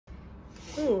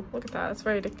Ooh, look at that. It's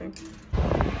very addicting.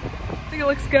 I think it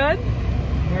looks good.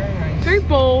 Very nice. Very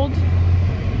bold.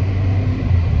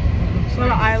 A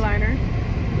lot of eyeliner.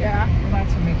 Yeah. Well,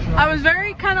 that's to make sure. I was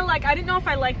very kind of like, I didn't know if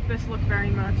I liked this look very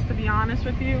much, to be honest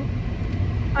with you.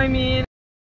 I mean,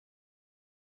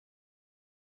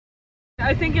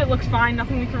 I think it looks fine.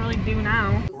 Nothing we can really do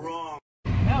now. Wrong.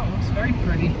 No, it looks very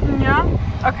pretty. Yeah?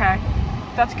 Okay.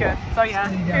 That's good. So yeah,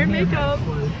 hair and makeup.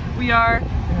 We are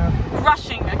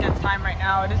rushing against time right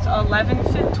now. It is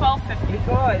 12:50.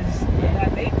 Because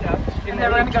that makeup. And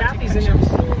then we're gonna go take pictures.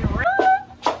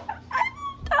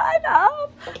 I'm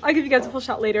up. I'll give you guys a full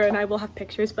shot later and I will have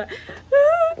pictures, but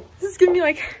this is giving me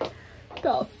like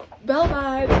Belle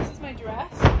vibes. This is my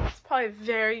dress. It's probably a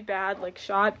very bad like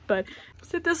shot, but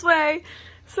sit this way.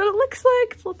 So it looks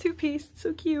like it's a little two-piece. It's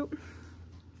so cute.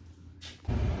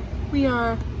 We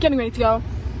are getting ready to go.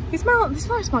 These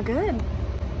flowers smell good.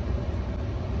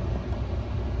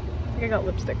 I think I got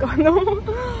lipstick on though.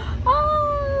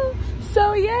 Oh,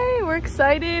 so yay, we're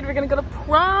excited. We're gonna go to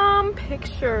prom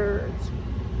pictures.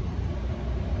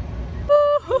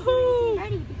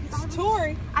 Ready because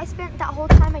Tori. I spent that whole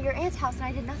time at your aunt's house and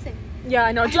I did nothing. Yeah,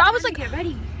 I know. I was like, get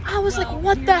ready. I was like,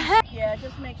 what the heck? Yeah,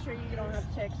 just make sure you don't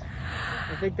have ticks.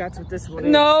 I think that's what this one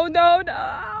is. No.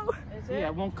 Is it? Yeah,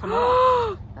 it won't come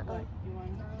out.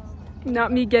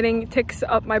 Not me getting ticks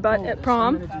up my butt at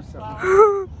prom. I'm gonna do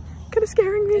something. Kind of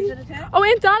scaring me. Is it a tick? Oh,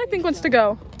 Aunt Dot I think wants to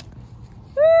go.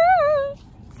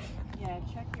 Yeah,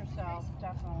 check yourself,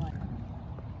 definitely.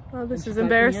 Oh, this is Got ants in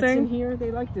embarrassing. here,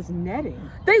 they like this netting.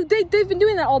 They've been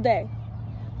doing that all day.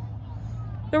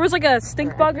 There was like a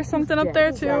stink bug or something up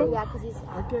there too. Yeah, because he's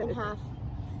in half.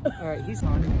 All right, he's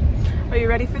on. Are you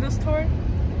ready for this tour?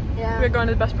 Yeah. We're going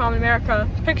to the best prom in America.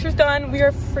 Picture's done. We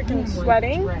are freaking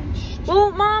sweating. Drenched.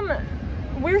 Well, Mom,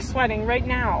 we're sweating right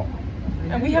now.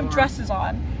 And we have dresses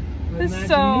on. This is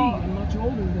so... I'm much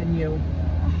older than you.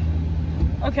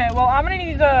 Okay, well, I'm gonna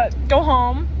need to go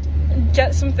home,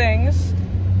 get some things,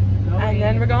 and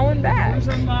then we're going back. The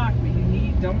door's unlocked, but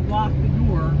don't lock the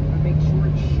door and make sure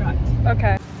it's shut.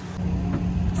 Okay.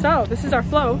 So, this is our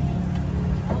flow.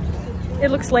 It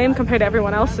looks lame compared to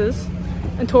everyone else's.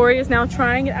 And Tori is now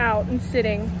trying it out and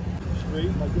sitting.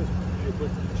 Straight like this, you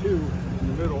put two in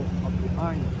the middle up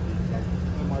behind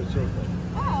in my circle.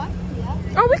 Oh, I can see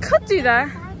that. Oh, we could do that.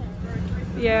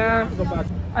 Yeah. Go back.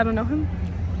 I don't know him.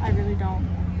 I really don't.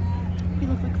 We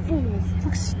look like fools. We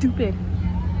look stupid.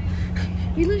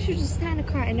 We literally should just stand in a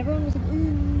car and everyone was like,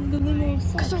 the limo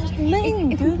sucks. Because they're just lame,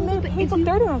 dude. It's like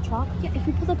 30 on a truck. Yeah, if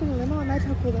we pulled up in a limo, imagine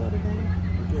how cool that would have been.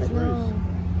 Okay, No.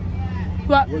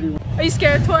 What? Are you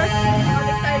scared, Tori? I'm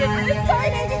excited. I'm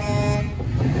excited.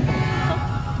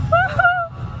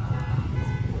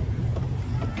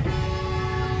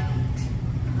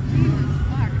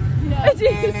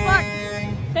 Jesus fuck.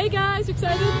 Hey guys,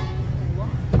 excited?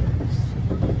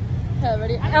 Yeah,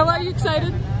 ready? Ella, are you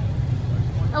excited?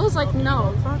 Ella's like,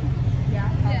 no. Yeah.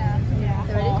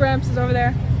 Ready? Gramps is over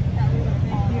there.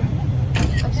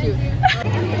 Oh, shoot.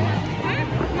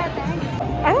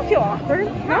 I don't feel awkward.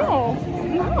 No.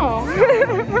 No.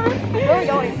 Where are we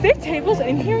going? They have tables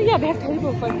in here? Yeah, they have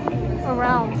tables like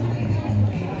around.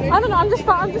 I don't know. I'm just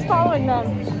following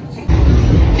them.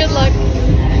 Good luck.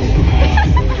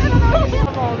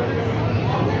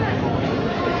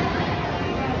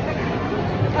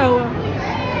 Oh.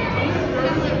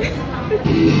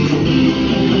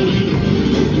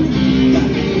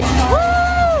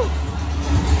 Woo!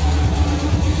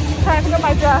 Time to get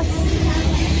my dress.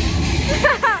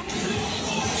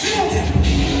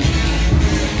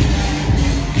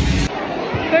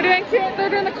 They're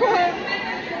doing the chorus.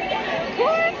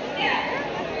 Chorus?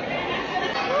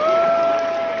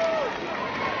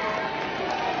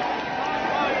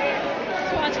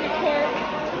 Just watching the chorus.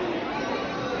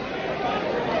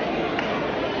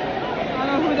 I don't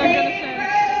know who they're gonna sing.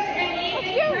 That's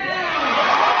you.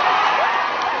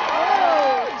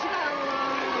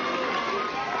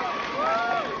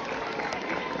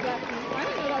 I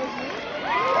didn't know that was me.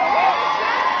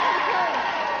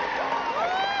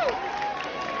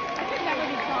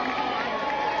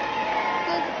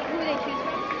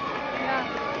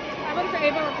 I voted for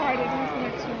Ava or Cardi. Who's the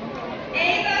next one?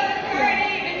 Ava, Cardi,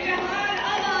 and Jahan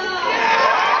Allah.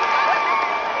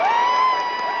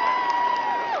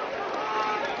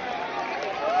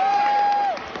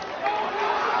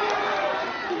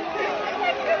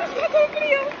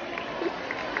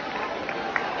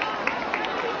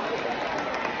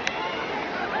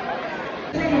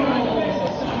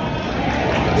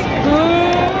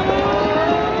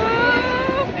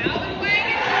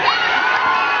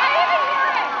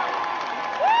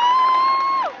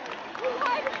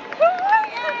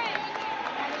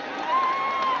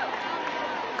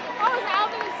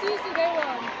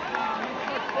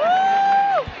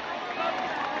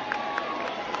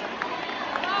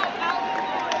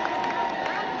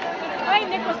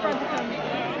 close friends with him.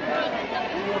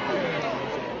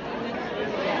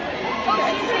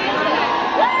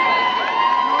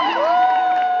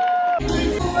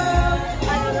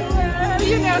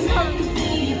 You know it's coming.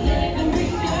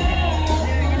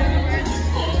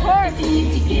 Of course.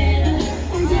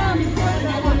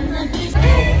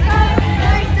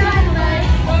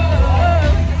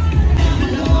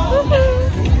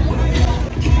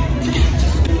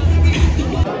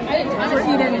 We're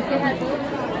eating.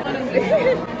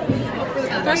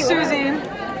 There's Susie.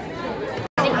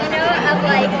 I'm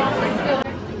like.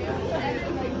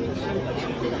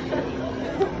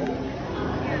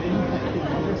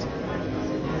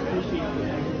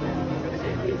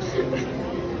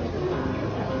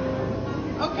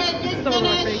 Okay, big Someone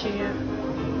was finish. making it.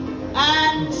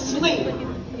 And sleep.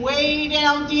 Way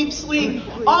down deep sleep.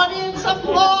 Audience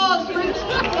applause for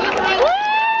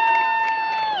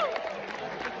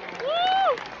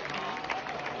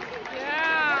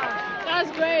Yeah, that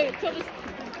was great.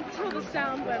 Till the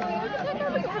sound went off.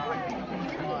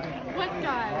 What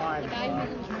guy?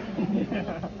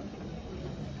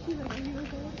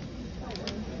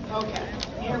 Okay,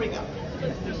 here we go.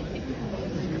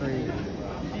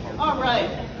 All right.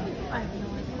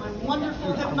 My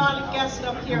wonderful hypnotic guest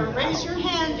up here. Raise your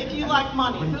hand if you like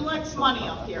money. Who likes money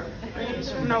up here?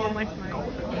 Raise your No hand. one likes mine.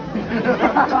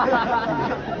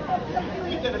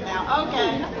 Pretty good amount.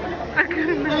 Okay. I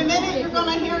couldn't In a minute, you're going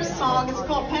to hear a song. It's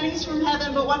called Pennies from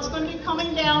Heaven, but what's going to be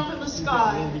coming down from the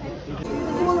sky?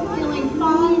 You're feeling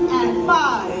fine and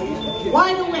 5.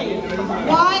 Wide awake.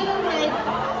 Wide awake.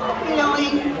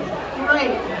 Feeling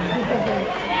great.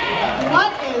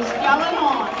 What is going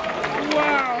on?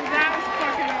 Wow, that was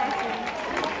fucking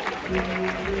awesome.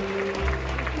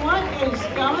 What is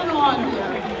going on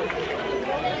here?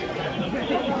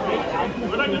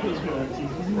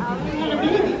 We had a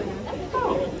baby.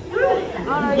 Oh, really?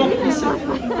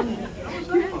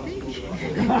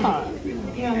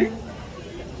 Yeah.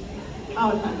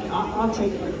 Oh, I'll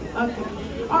take it. Okay.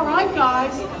 All right,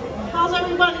 guys. How's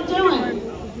everybody doing?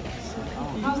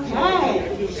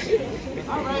 Okay.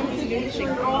 All right, make sure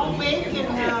you're all awake and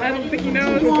I don't think he ready to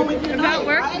knows. continue on with your If night, that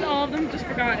worked, right? all of them just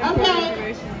forgot.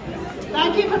 Okay.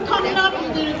 Thank you for coming up.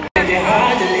 You did it.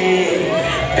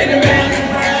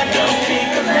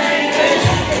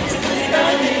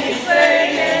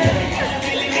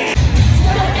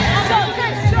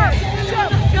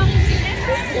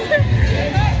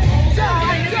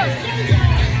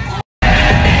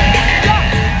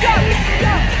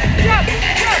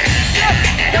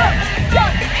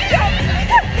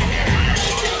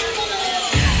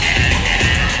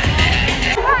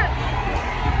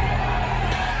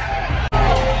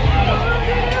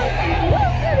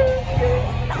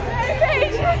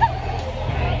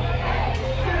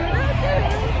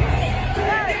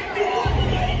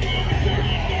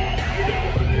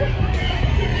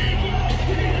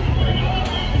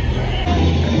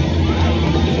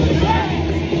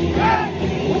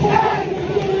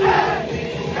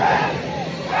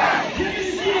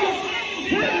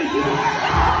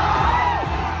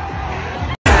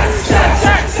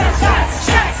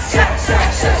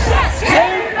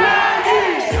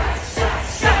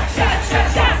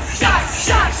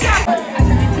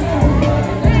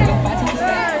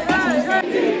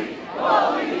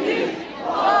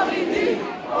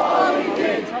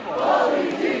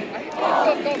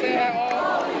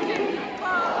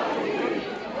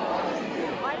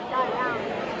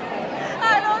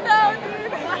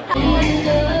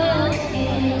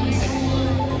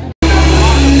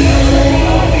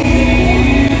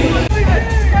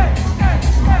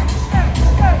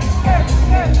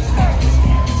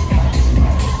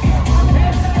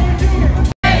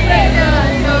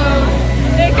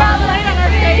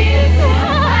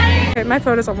 Okay, my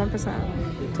photo's on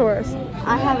 1%. Tourist.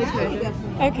 I have a treasure.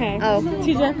 Okay. Oh.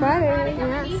 TJ Friday.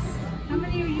 Yes. How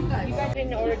many are you guys? You guys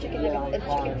didn't order chicken nuggets,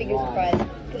 chicken fingers and fries,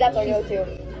 because that's our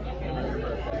go-to.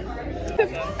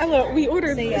 Ella, we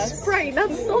ordered Sprite, not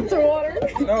seltzer water.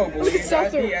 No, but Look we at got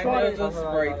seltzer the end water. of the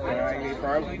Sprite thing. They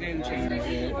probably didn't change it.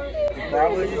 They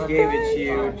probably just gave it to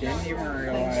you. Didn't even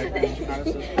realize.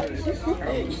 How does this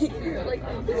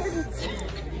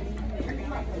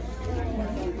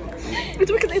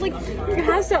It's because it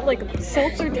has that like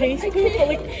seltzer taste to it, but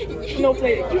like no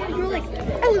flavor. You were like,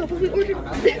 Ella, but we ordered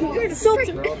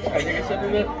Seltzer. I think a sip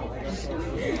of it.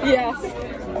 Yes.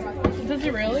 Does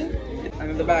it really? And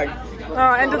in the bag.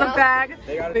 Oh, end of the bag.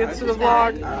 They got It's to the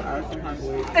vlog.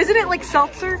 Isn't it like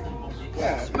seltzer?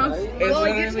 Yeah. It's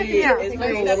literally, yeah. it's like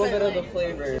a little bit of the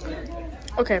flavor.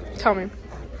 Okay, tell me.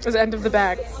 Is it end of the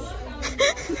bag?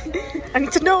 I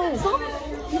need to know.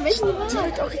 You're making me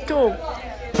mad. Okay, go.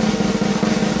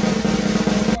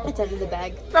 inside of the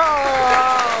bag.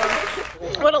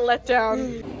 Oh, what a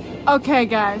letdown. Okay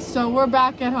guys, so we're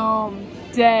back at home,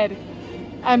 dead.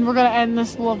 And we're gonna end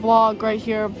this little vlog right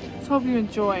here. So hope you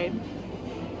enjoyed.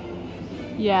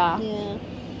 Yeah.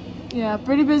 Yeah,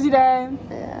 pretty busy day.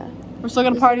 Yeah. We're still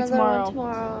gonna party tomorrow.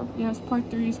 Tomorrow. Yes, part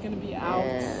 3 is gonna be out.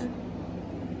 Yeah.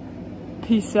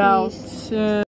 Peace out.